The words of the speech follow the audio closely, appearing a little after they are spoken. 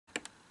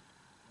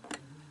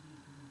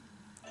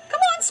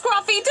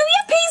Scruffy, do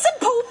your peas and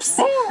poops.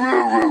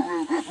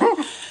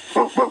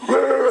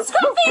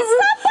 Scruffy,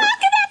 stop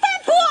barking at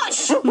that bush.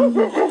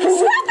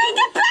 Scruffy,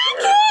 get back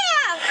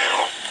here.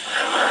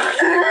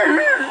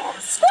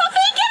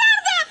 Scruffy, get out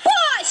of that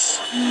bush.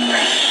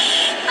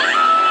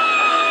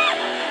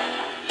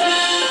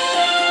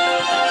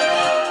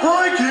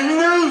 Breaking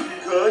news,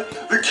 because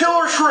the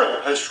killer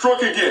shrimp has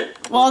struck again.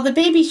 While the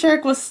baby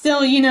shark was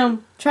still,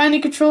 trying to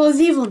control his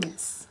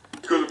evilness.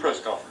 Let's go to the press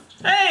conference.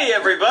 Hey,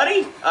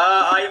 everybody!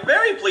 I am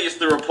very pleased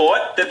to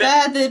report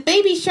that the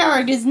baby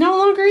shark is no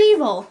longer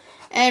evil.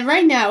 And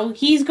right now,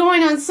 he's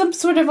going on some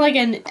sort of like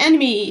an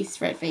enemy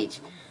threat page.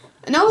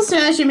 And also,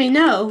 as you may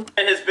know,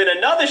 there has been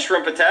another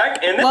shrimp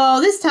attack, and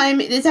this time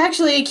it's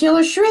actually a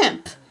killer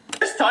shrimp.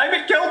 This time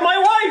it killed my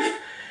wife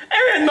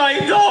and my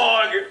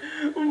dog.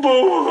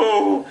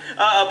 Boo-hoo.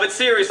 But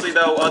seriously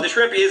though, the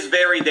shrimp is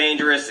very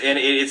dangerous and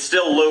it's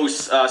still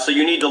loose, so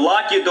you need to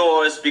lock your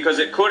doors because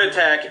it could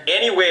attack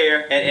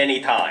anywhere at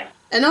any time.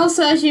 And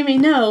also, as you may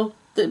know,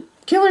 the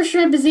killer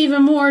shrimp is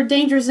even more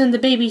dangerous than the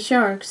baby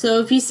shark. So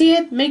if you see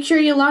it, make sure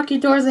you lock your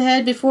doors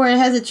ahead before it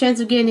has a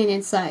chance of getting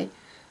inside.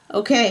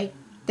 Okay,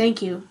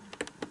 thank you.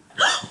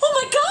 Oh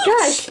my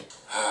gosh!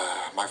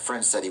 My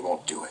friend said he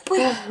won't do it.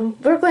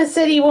 Brooklyn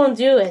said he won't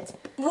do it.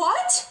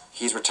 What?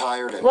 He's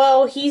retired and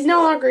Well, he's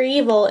no longer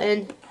evil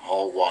and...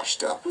 all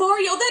washed up.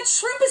 Mario, that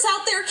shrimp is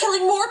out there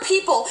killing more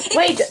people.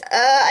 Wait,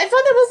 I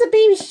thought it was a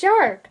baby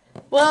shark.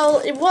 Well,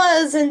 it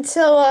was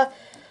until,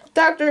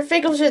 Dr.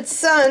 Finkelshit's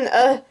son,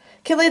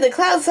 Kelly the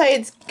Cloud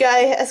Science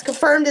guy, has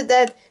confirmed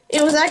that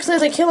it was actually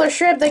the killer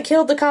shrimp that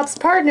killed the cop's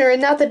partner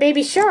and not the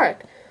baby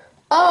shark.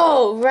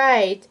 Oh,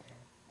 right.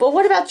 But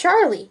what about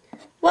Charleyyy?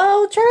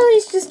 Well,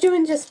 Charlie's just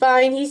doing just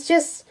fine. He's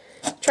just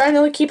trying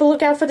to keep a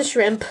lookout for the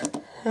shrimp.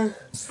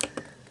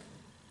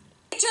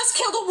 Just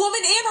killed a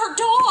woman and her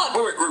dog.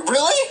 Wait,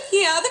 really?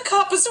 Yeah, the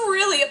cop is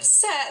really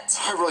upset.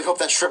 I really hope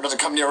that shrimp doesn't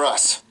come near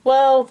us.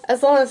 Well,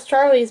 as long as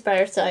Charlie's by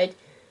our side.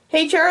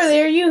 Hey,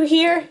 Charleyyy, are you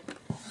here?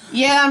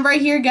 Yeah, I'm right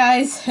here,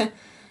 guys.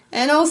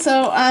 And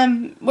also,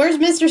 where's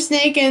Mr.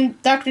 Snake and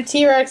Dr.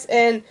 T-Rex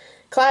and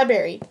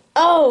Cloudberry?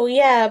 Oh,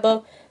 yeah,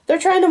 but they're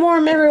trying to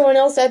warn everyone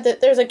else that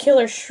there's a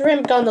killer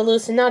shrimp on the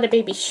loose and not a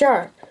baby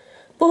shark.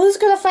 But who's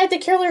gonna fight the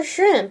killer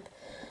shrimp?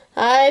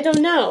 I don't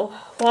know.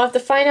 We'll have to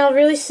find out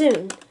really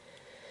soon.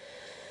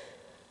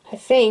 I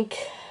think.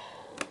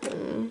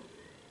 Minty?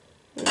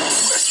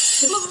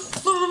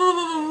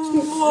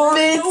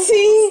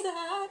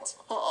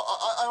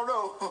 I don't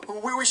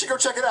know. We should go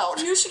check it out.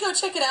 You should go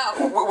check it out.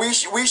 We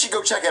should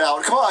go check it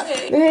out. Come on.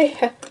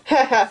 Okay.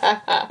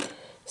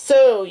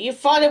 So, you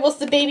thought it was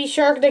the baby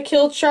shark that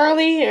killed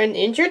Charleyyy and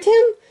injured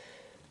him?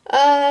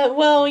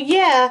 Well,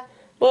 yeah.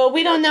 Well,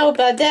 we don't know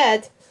about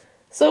that.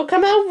 So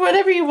come out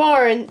whatever you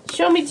are and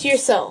show me to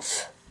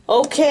yourself.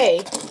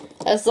 Okay.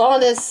 As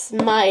long as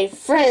my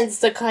friends,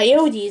 the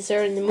coyotes,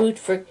 are in the mood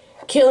for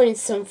killing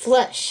some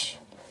flesh.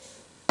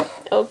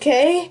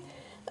 Okay.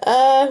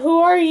 Who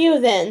are you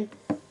then?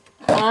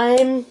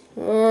 I'm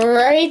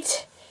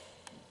right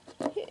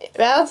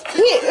about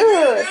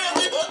here.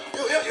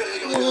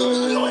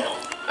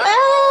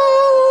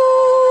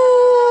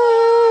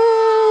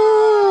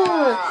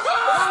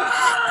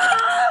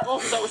 Oh,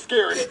 that was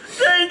scary.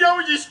 Dang, that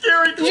was a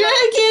scary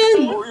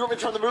Dragon! Oh, you want me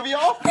to turn the movie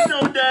off?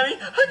 No, Daddy,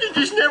 I can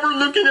just never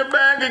look in the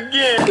bag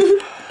again.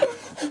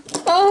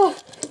 Oh,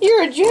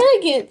 you're a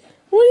dragon.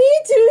 What are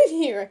you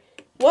doing here?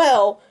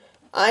 Well,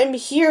 I'm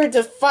here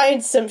to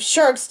find some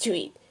sharks to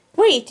eat.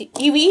 Wait,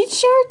 you eat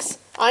sharks?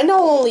 I not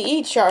only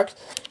eat sharks,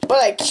 but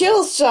I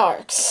kill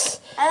sharks.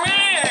 What,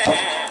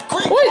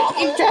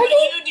 you dragon? What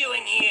are you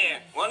doing here?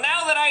 Well,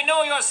 now that I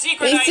know your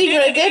secret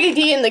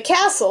identity in the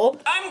castle.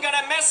 I'm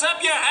gonna mess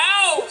up your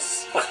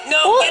house.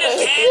 No, What? get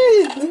a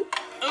pen.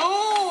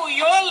 Ooh,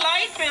 your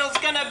light bill's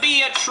gonna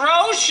be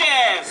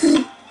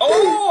atrocious.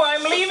 Oh,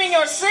 I'm leaving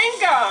your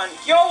sink on.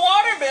 Your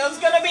water bill's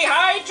gonna be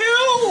high too.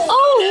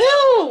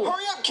 Oh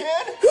Hurry up,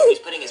 kid. He's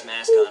putting his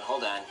mask on.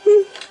 Hold on.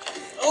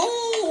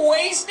 Ooh,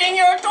 wasting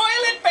your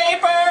toilet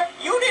paper.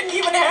 You didn't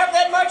even have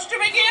that much to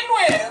begin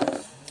with.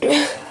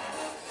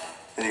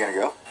 Is he gonna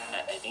go?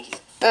 I think he's...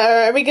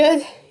 Are we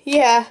good?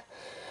 Yeah.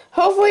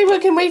 Hopefully we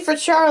can wait for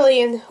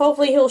Charleyyy and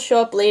hopefully he'll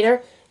show up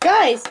later.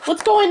 Guys,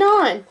 what's going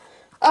on?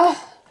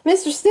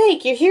 Mr.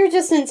 Snake, you're here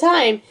just in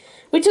time.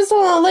 We just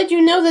want to let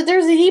you know that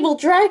there's an evil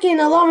dragon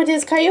along with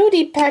his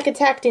coyote pack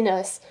attacking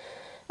us.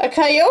 A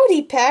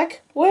coyote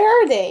pack? Where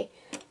are they?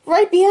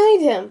 Right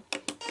behind him.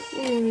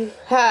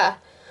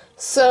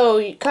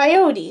 So,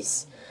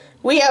 coyotes.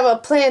 We have a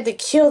plan to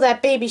kill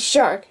that baby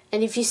shark,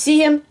 and if you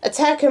see him,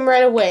 attack him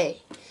right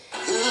away.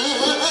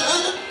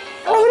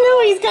 Oh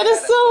no, he's got a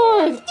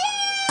sword!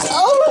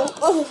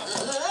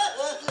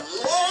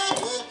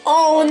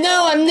 Oh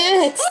no, I'm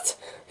next!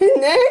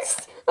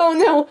 Next? Oh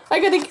no, I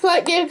gotta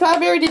give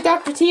Cloudberry to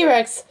Dr.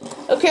 T-Rex.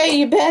 Okay,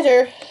 you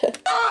better.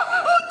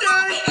 Oh,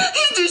 Daddy,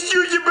 he just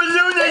used a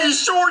balloon as a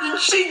sword and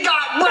she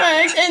got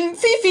wrecked. And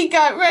Fifi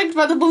got wrecked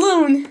by the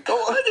balloon.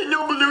 Oh, I didn't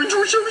know balloons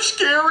were so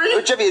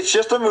scary. Jeffy, it's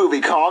just a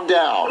movie. Calm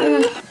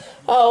down.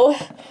 Oh,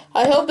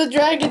 I hope the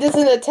dragon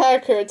doesn't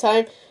attack her in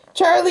time.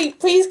 Charleyyy,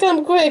 please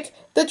come quick.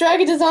 The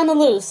dragon is on the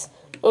loose.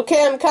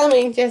 Okay, I'm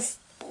coming. Just...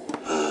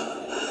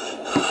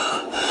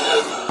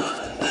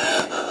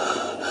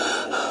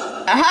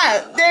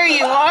 Aha! There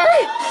you are!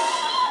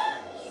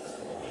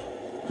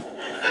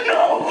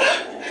 No!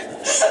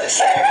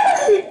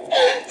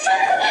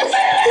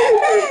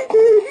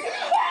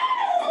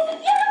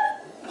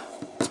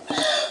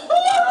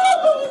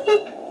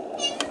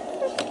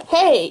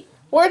 Hey,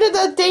 where did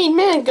that dang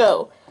man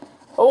go?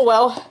 Oh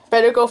well,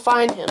 better go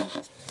find him.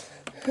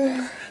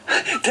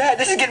 Dad,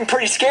 this is getting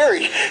pretty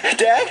scary.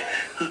 Dad?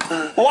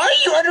 Why are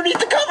you underneath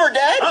the cover,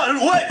 Dad?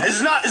 What?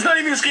 It's not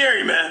even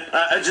scary, man.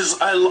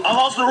 I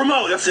lost the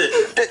remote, that's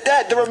it.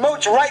 Dad, the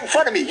remote's right in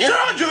front of me. Shut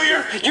up,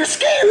 Junior! You're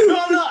scared. No,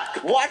 I'm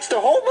not. Watch the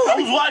whole I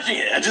movie. was watching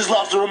it. I just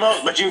lost the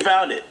remote, but you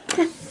found it.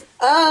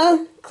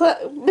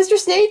 Mr.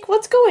 Snake,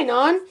 what's going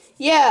on?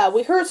 Yeah,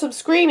 we heard some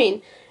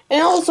screaming.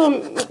 And also,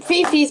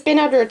 Fifi's been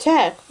under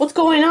attack. What's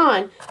going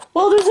on?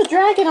 Well, there's a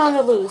dragon on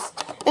the loose.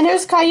 And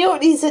there's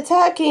coyotes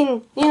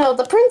attacking,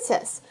 the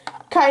princess.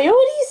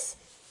 Coyotes?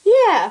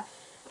 Yeah.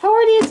 How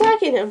are they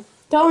attacking him?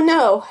 Don't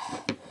know.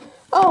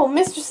 Oh,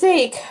 Mr.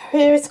 Snake,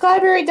 is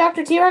Cloudberry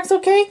Dr. T-Rex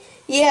okay?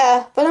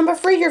 Yeah, but I'm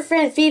afraid your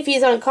friend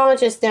Fifi's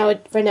unconscious now,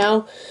 for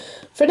now.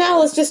 For now,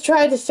 let's just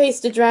try to face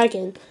the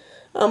dragon.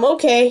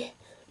 Okay.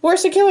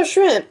 Where's the killer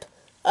shrimp?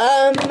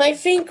 I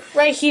think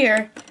right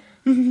here.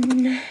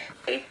 The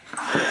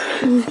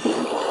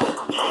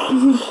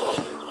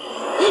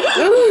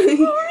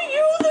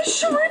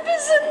shrimp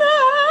is in the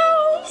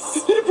house.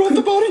 It brought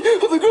the body of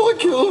the girl I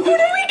killed. What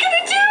are we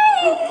gonna do?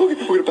 Okay,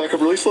 we're gonna back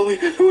up really slowly.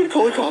 We're gonna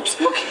call the cops.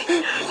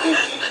 Okay.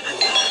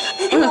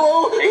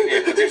 Hello?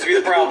 It seems to be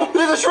the problem.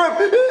 There's a shrimp.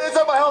 It's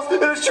at my house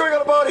and it's chewing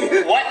on a body.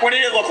 What? What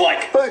did it look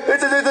like?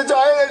 It's a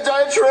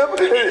giant shrimp.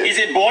 Is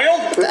it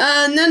boiled?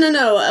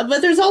 No.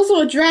 But there's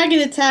also a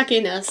dragon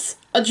attacking us.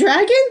 A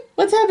dragon?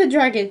 What type of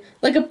dragon?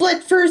 Like a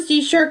bloodthirsty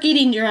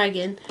shark-eating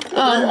dragon.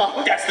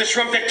 That's the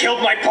shrimp that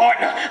killed my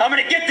partner. I'm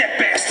gonna get that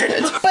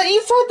bastard. But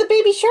you thought the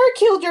baby shark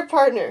killed your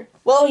partner.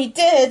 Well, he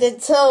did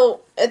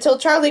until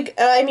Kelly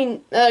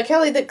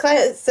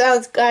the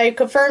sounds guy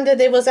confirmed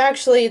that it was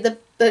actually the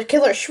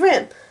killer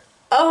shrimp.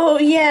 Oh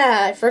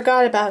yeah, I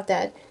forgot about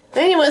that.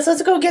 Anyways,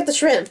 let's go get the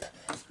shrimp.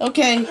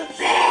 Okay.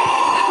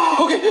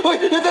 Okay,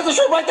 that's a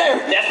shrimp right there.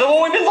 That's the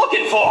one we've been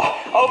looking for.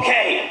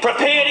 Okay,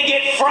 prepare to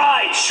get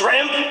fried,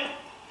 shrimp.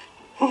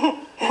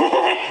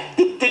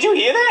 Did you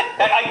hear that?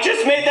 I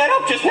just made that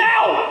up just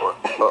now.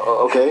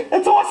 Okay.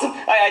 That's awesome.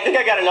 I think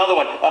I got another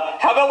one.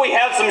 How about we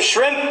have some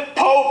shrimp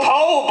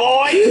po-po,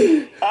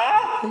 boys?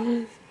 Huh?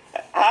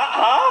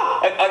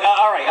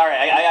 All right.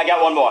 I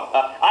got one more.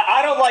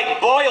 I don't like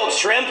boiled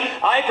shrimp.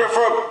 I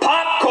prefer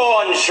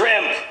popcorn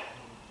shrimp.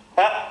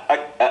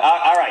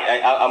 All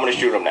right. I'm gonna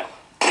shoot him now.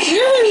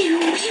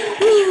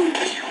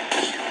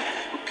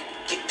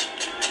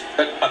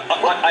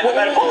 I We're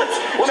out of bullets.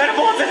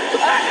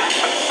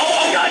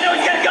 Oh God, no,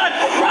 he's got a gun.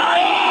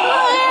 Run!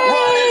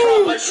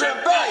 Run from a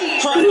shrimp bite.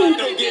 Try not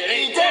to get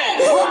eaten.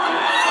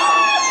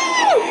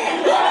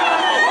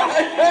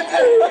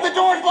 The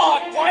door's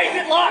locked. Why is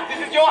it locked? This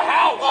is your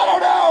house. I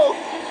don't know.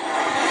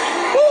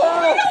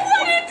 I don't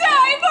want to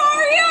die,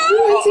 Mario.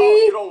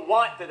 You don't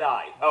want to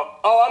die.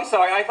 Oh, I'm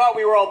sorry. I thought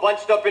we were all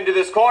bunched up into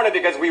this corner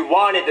because we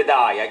wanted to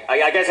die.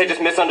 I guess I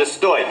just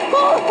misunderstood.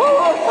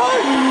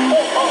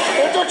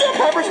 Don't you have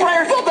pepper spray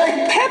or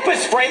something? Pepper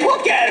spray?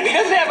 Look at him. He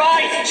doesn't have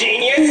eyes,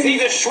 genius.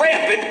 He's a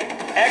shrimp. And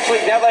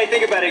actually, now that I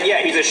think about it,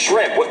 yeah, he's a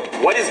shrimp.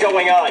 What is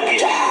going on here?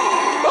 Somebody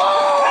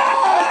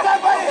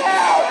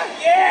help!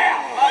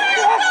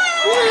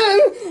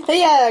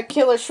 Yeah,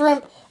 killer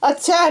shrimp,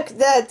 attack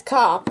that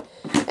cop.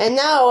 And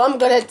now I'm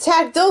gonna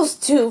attack those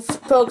two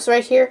folks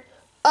right here.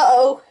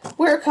 Uh-oh,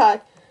 we're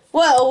caught.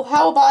 Well,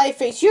 how about I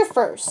face you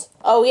first?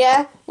 Oh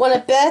yeah? Wanna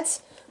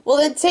bet? Well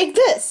then take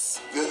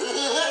this.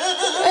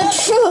 And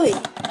truly.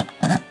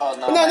 Oh,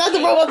 no. No, not the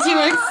robot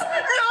T-Rex.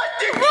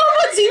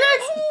 Robot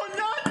T-Rex!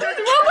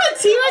 Robot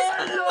T-Rex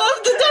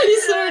of the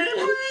dinosaur!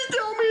 Please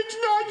tell me it's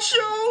not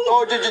so.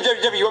 Oh,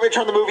 Jeffy, you want me to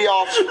turn the movie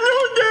off? No,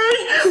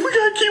 Daddy. We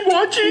gotta keep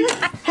watching.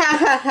 Ha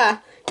ha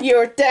ha,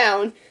 you're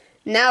down.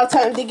 Now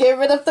time to get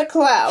rid of the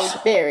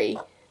Cloudberry.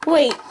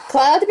 Wait,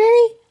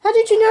 Cloudberry? How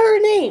did you know her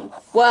name?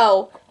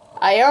 Well,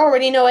 I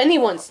already know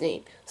anyone's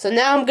name, so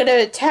now I'm gonna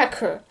attack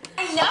her.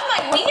 I love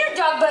my wiener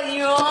dog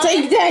balloon.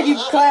 Take that, you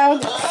clown!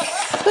 Not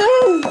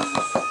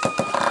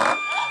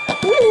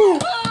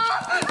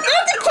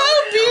the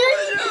Cloudberry!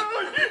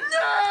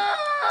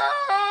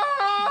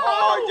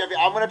 Oh, Jeffy,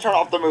 I'm going to turn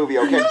off the movie,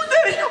 okay? No,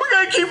 Daddy. We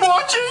gotta keep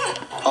watching.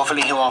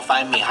 Hopefully he won't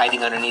find me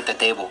hiding underneath the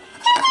table.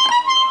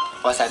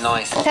 What's that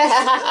noise? Oh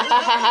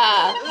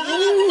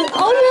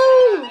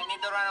no! I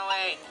need to run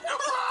away.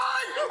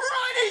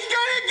 Run! He's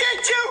gonna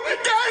get you!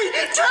 Daddy,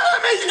 tell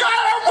him he's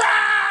gonna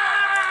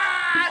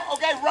run!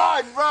 Okay,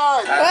 run!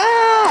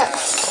 Ah!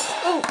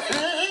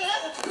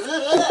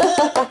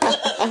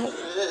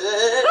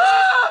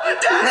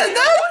 Daddy,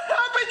 what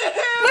happened to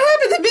him? What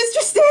happened to Mr.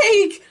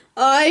 Snake?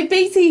 I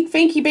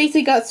think he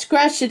basically got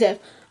scratched to death.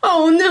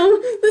 Oh no,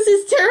 this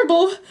is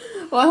terrible.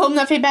 Well, I hope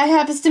nothing bad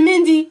happens to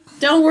Minty.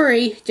 Don't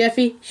worry,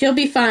 Jeffy. She'll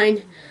be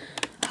fine.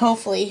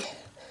 Hopefully.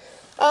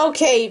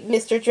 Okay,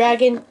 Mr.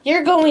 Dragon.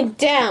 You're going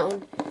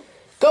down.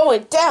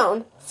 Going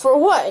down? For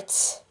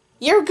what?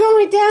 You're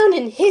going down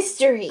in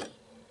history.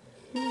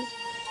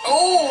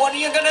 Oh, what are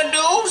you gonna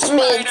do,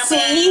 Spider-Man?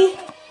 Minty.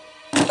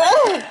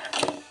 Oh,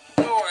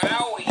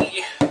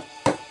 owie.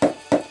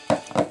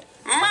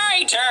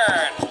 My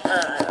turn.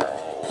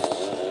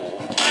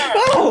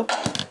 Oh!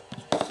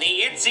 The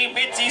itsy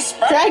bitsy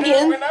spider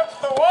Dragon. went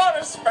up the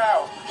water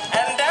spout,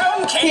 and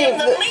down came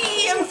the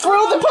me and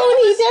throw the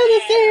pony down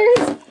the stairs.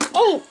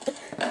 Oh,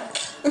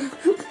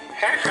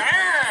 Ha ha!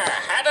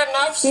 Had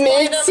enough,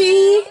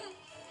 Minty.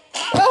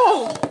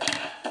 Oh,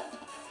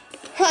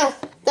 huh.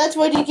 That's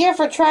what you get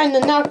for trying to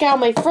knock out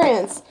my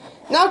friends.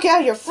 Knock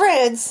out your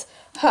friends?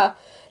 Huh.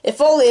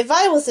 If only if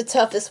I was the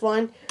toughest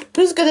one.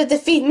 Who's gonna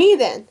defeat me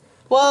then?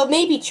 Well,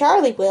 maybe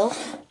Charleyyy will.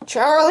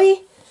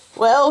 Charleyyy?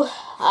 Well,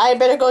 I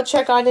better go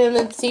check on him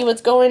and see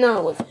what's going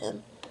on with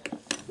him.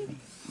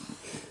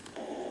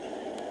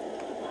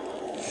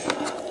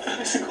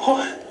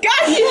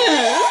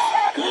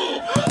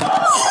 Gotcha!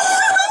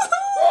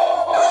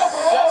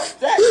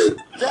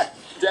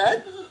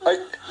 Dad?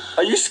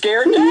 Are you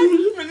scared, Dad?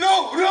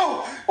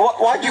 No.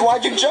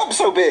 Why'd you jump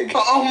so big? It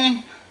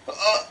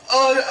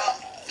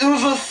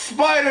was a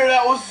spider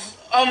that was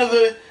under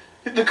the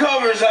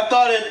covers. I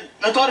thought it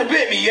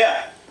bit me.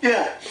 Yeah.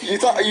 You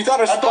thought a I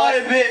thought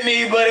it bit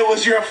me, but it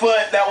was your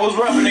foot that was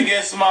rubbing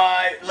against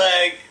my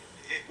leg.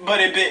 But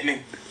it bit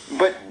me.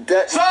 But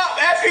that. Stop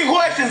asking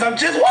questions. I'm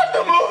just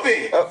watching the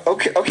movie.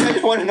 Okay. I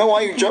just want to know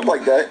why you jumped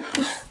like that.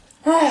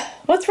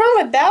 What's wrong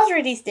with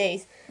Bowser these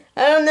days?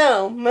 I don't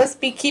know.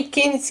 Must be keep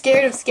getting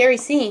scared of scary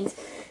scenes.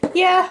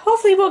 Yeah,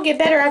 hopefully we'll get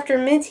better after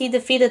Minty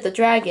defeated the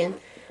dragon.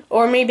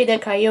 Or maybe the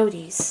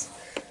coyotes.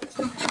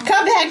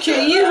 Come back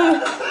here, you!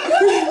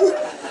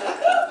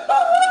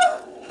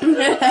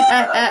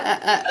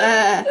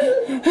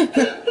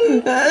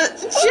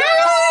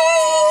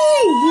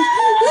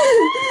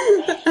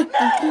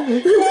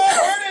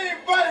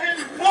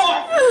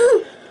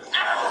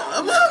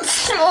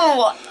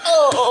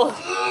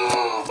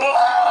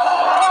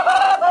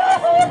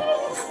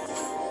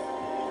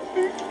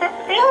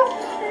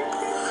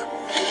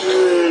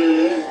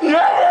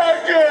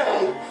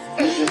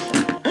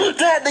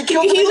 Dad, they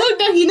killed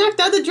He knocked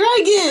out the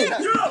dragon!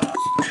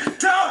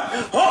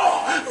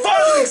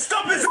 Finally,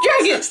 stop his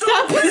Dragon,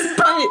 stop his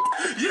butt!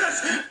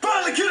 Yes,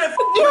 finally kill that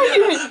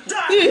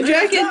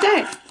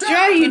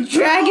Dragon, dragon!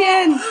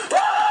 Dragon!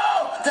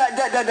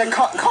 Dad,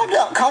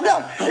 calm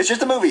down. It's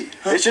just a movie.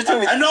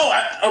 I know.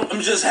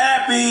 I'm just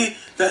happy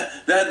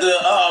that the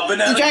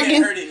banana Dragon.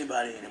 can't hurt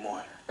anybody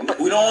anymore.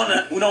 We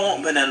don't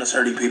want bananas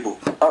hurting people.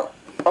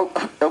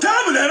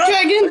 Banana.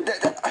 Dragon!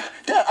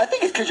 Dad, I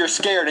think it's because you're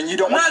scared and you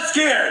don't I'm not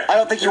scared. I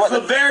don't think you want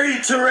It's a very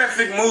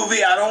terrific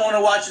movie. I don't want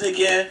to watch it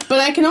again. But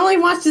I can only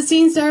watch the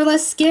scenes that are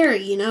less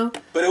scary, you know?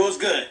 But it was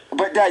good.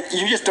 But Dad,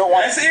 you just don't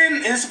want.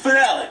 It's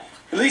finale.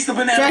 At least the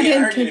banana Dragon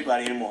can't hurt can-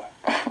 anybody anymore.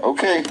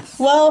 Okay.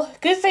 Well,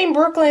 good thing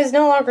Brooklyn is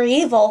no longer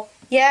evil.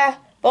 Yeah,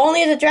 but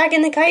only the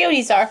dragon and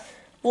coyotes are.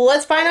 Well,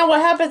 let's find out what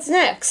happens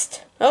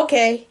next.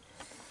 Okay.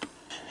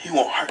 He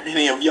won't hurt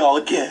any of y'all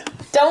again.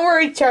 Don't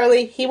worry,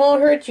 Charleyyy. He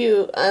won't hurt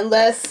you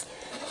unless...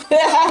 Wait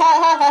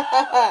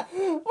a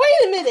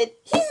minute.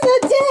 He's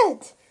not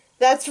dead.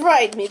 That's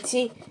right,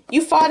 Minty.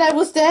 You thought I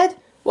was dead?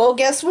 Well,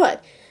 guess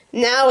what?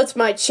 Now it's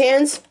my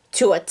chance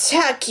to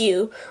attack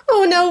you.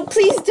 Oh no,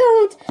 please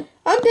don't.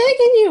 I'm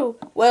begging you.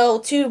 Well,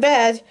 too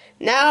bad.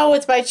 Now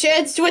it's my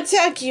chance to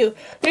attack you.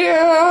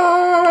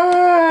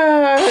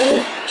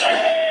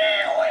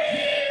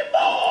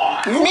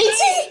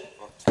 Minty?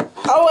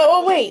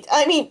 Oh, wait.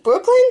 I mean,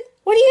 Brooklyn?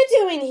 What are you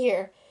doing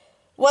here?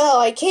 Well,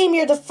 I came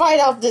here to fight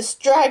off this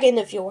dragon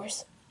of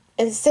yours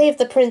and save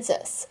the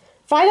princess.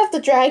 Fight off the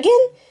dragon?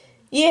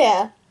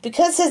 Yeah,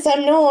 because since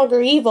I'm no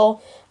longer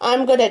evil,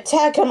 I'm gonna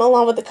attack him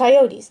along with the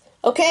coyotes.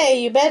 Okay,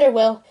 you better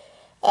will.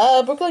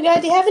 Brooklyn guy,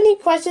 do you have any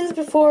questions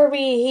before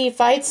he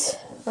fights?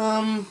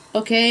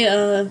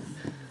 Okay,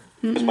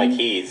 Where's my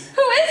keys?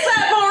 Who is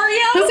that,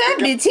 Mario? Who's that,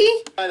 Minty?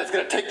 That's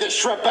gonna take this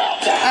shrimp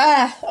out.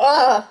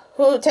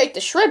 Who'll take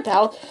the shrimp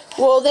out?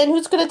 Well, then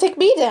who's gonna take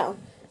me down?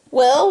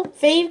 Well,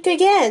 fake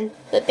again.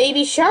 The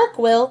baby shark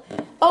will.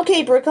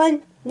 Okay,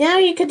 Brooklyn, now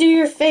you can do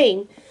your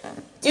thing.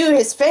 Do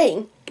his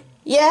thing.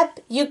 Yep,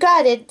 you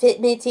got it,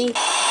 Minty.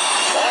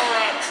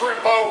 Alright,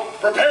 Shrimpo,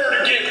 prepare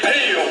to get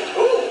peeled.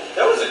 Ooh,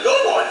 that was a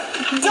good one.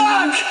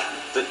 Duck!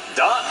 The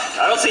duck?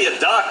 I don't see a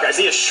duck. I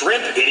see a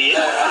shrimp, idiot.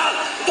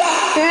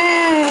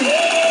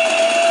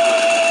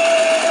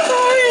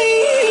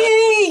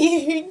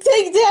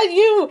 Take that,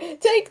 you!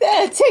 Take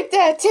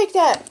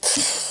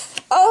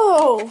that!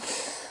 Oh!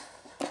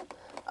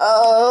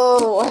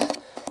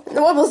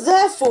 What was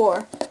that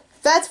for?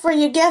 That's what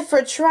you get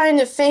for trying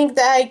to think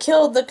that I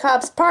killed the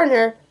cop's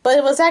partner, but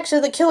it was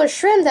actually the killer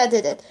shrimp that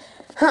did it.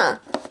 Huh,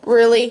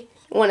 really?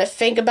 Want to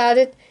think about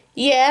it?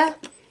 Yeah?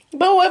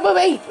 But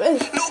wait.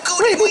 No,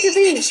 Wait, what you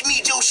mean? it's me,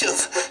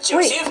 Joseph.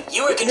 Joseph,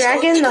 you were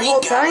controlling Dragon the the Green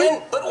whole Goblin?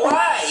 time? But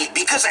why?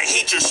 Because I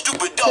hate your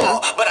stupid doll,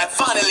 but I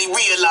finally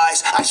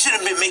realized I should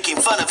have been making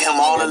fun of him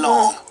all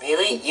along.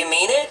 Really? You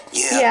mean it?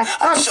 Yeah,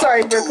 I'm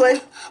sorry,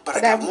 Brooklyn. But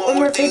I got one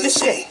more thing to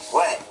say.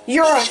 What?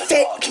 You're a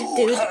fake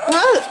dude.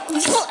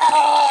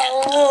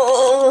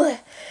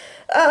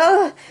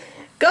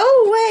 Go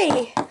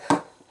away.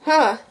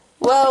 Huh.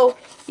 Well,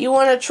 you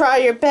want to try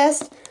your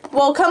best?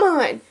 Well, come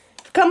on.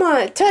 Come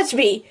on, touch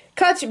me.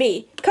 Touch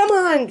me. Come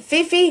on,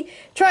 Fifi.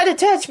 Try to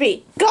touch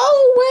me. Go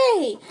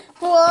away.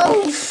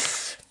 Whoa.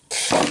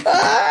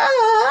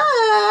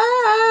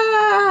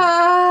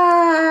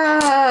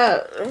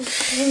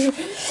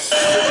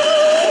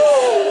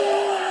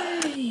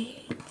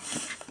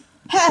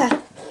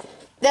 Ha.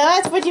 Now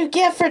that's what you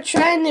get for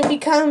trying to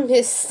become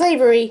his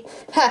slavery.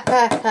 Ha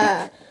ha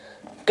ha.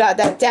 Got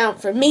that down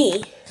for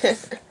me.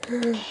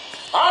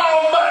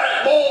 I'm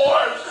back,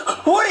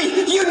 boys! Woody,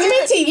 you did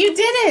Minty, you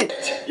did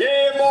it!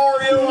 Yeah,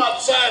 Mario, I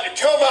decided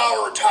to come out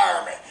of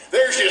retirement.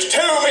 There's just too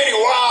many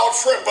wild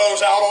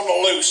shrimpos out on the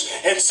loose,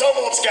 and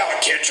someone's got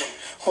to catch them.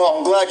 Well,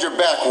 I'm glad you're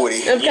back,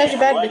 Woody. I'm glad you're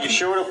back, glad you Minty.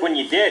 showed up when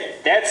you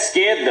did. That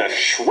scared the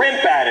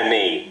shrimp out of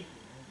me.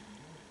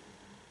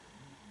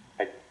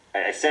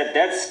 I said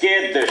that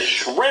scared the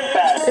shrimp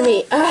out of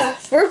me.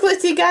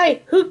 Worklessy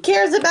guy, who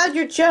cares about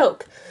your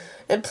joke?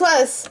 And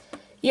plus,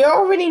 you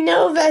already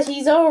know that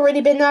he's already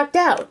been knocked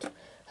out.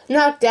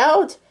 Knocked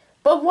out?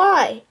 But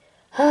why?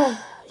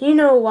 You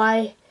know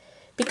why.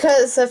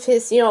 Because of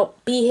his,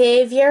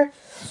 behavior.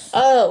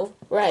 Oh,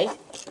 right.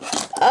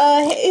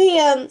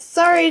 Hey,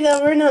 sorry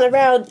to run on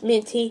around,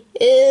 Minty.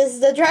 Is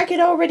the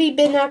dragon already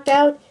been knocked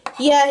out?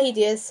 Yeah, he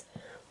is.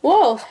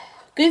 Whoa,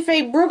 good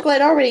thing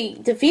Brooklyn already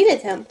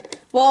defeated him.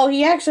 Well,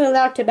 he actually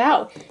knocked him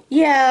out.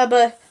 Yeah,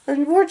 but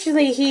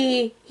unfortunately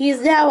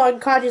he's now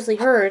unconsciously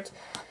hurt.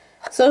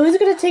 So who's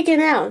gonna take him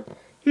out?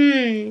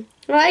 Well,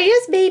 I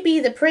guess maybe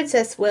the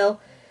princess will.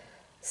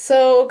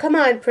 So, come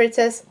on,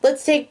 princess.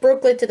 Let's take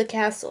Brooklyn to the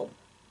castle.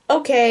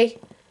 Okay,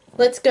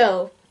 let's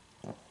go.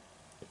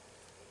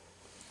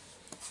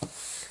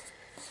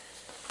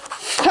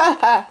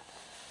 Haha.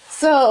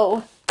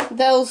 So,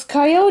 those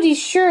coyotes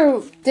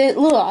sure did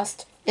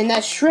lost, and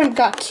that shrimp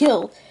got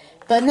killed.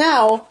 But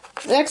now,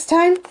 next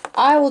time,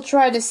 I will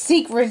try to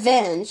seek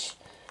revenge.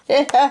 No,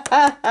 they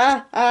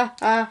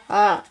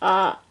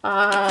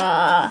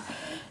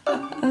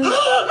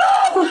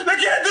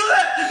can't do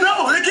that!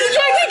 No, they can't! The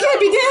dragon can't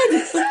be dead!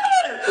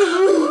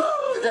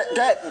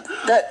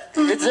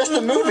 It's just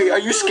a movie. Are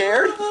you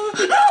scared? No,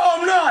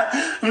 I'm not!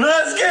 I'm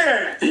not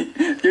scared!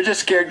 You're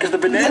just scared because the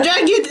banana... The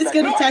dragon is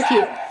gonna attack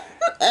you.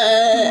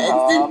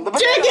 The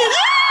dragon!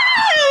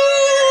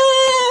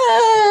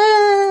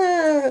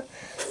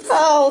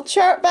 Oh,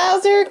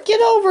 Bowser,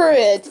 get over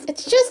it.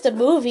 It's just a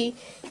movie.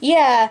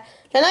 Yeah,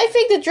 and I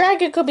think the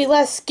dragon could be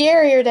less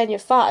scarier than you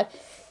thought.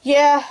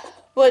 Yeah,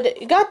 but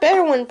it got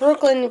better when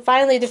Brooklyn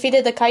finally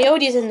defeated the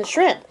coyotes and the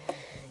shrimp.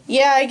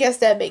 Yeah, I guess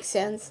that makes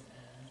sense.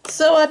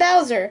 So,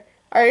 Bowser,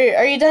 are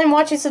you done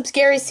watching some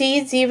scary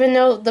scenes even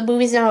though the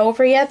movie's not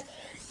over yet?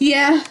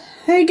 Yeah,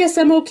 I guess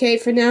I'm okay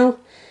for now.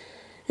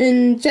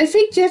 And I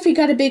think Jeffy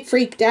got a bit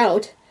freaked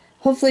out.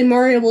 Hopefully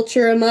Mario will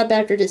cheer him up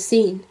after this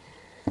scene.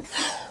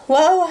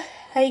 Well,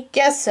 I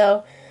guess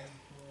so.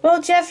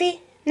 Well,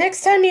 Jeffy,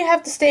 next time you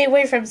have to stay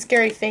away from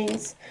scary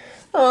things.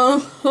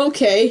 Oh,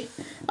 okay.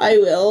 I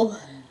will.